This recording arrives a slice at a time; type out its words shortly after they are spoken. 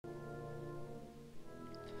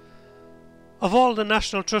Of all the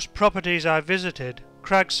National Trust properties I visited,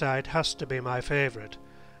 Cragside has to be my favourite,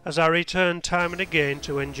 as I return time and again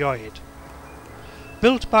to enjoy it.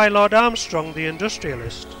 Built by Lord Armstrong the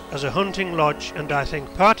industrialist as a hunting lodge and I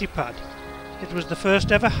think party pad, it was the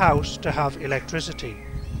first ever house to have electricity.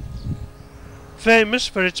 Famous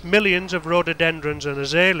for its millions of rhododendrons and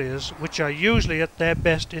azaleas, which are usually at their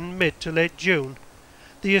best in mid to late June,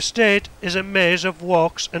 the estate is a maze of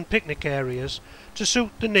walks and picnic areas to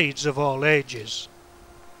suit the needs of all ages.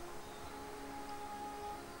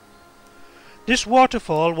 This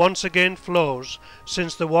waterfall once again flows,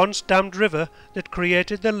 since the once dammed river that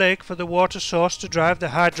created the lake for the water source to drive the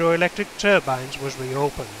hydroelectric turbines was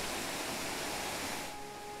reopened.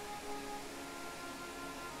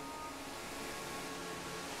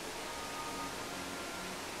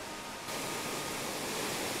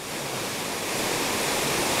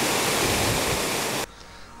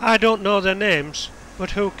 I don't know their names,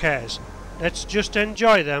 but who cares? Let's just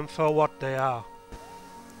enjoy them for what they are.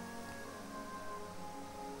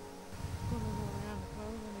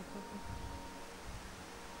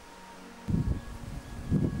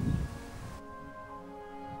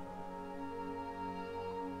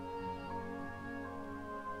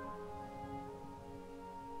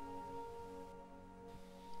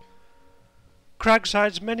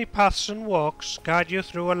 Cragside's many paths and walks guide you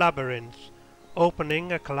through a labyrinth,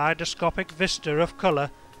 opening a kaleidoscopic vista of colour,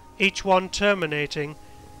 each one terminating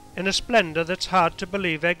in a splendour that's hard to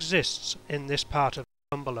believe exists in this part of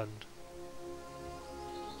Northumberland.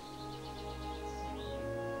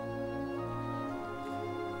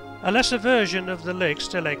 A lesser version of the lake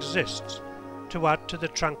still exists, to add to the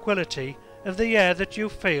tranquillity of the air that you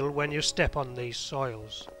feel when you step on these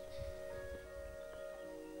soils.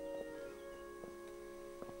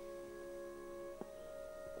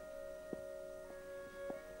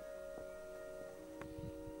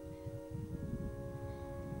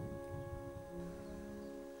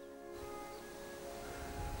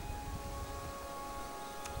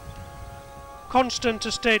 Constant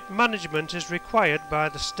estate management is required by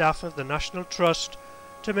the staff of the National Trust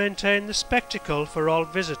to maintain the spectacle for all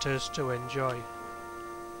visitors to enjoy.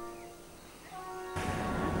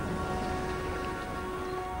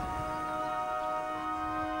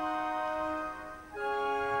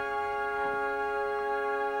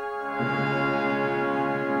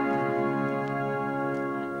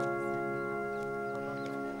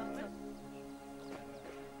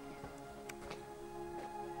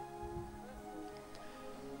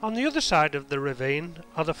 On the other side of the ravine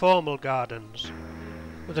are the formal gardens,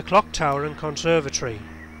 with a clock tower and conservatory.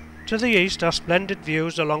 To the east are splendid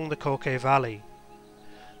views along the Coquet Valley.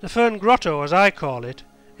 The Fern Grotto, as I call it,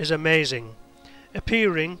 is amazing.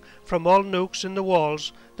 Appearing from all nooks in the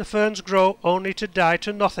walls, the ferns grow only to die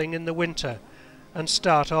to nothing in the winter, and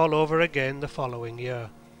start all over again the following year.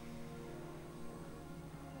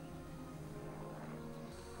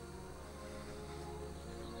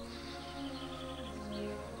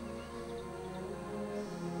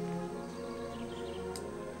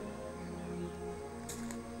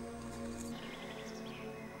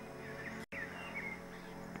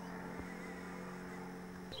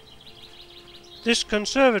 This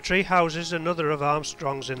conservatory houses another of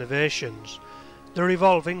Armstrong's innovations, the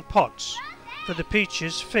revolving pots for the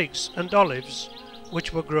peaches, figs and olives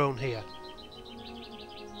which were grown here.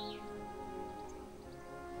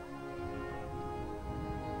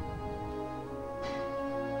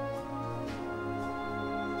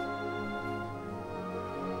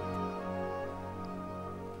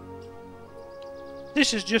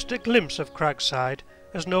 This is just a glimpse of Cragside,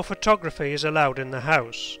 as no photography is allowed in the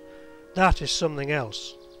house. That is something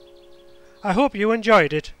else. I hope you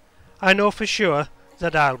enjoyed it. I know for sure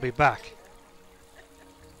that I'll be back.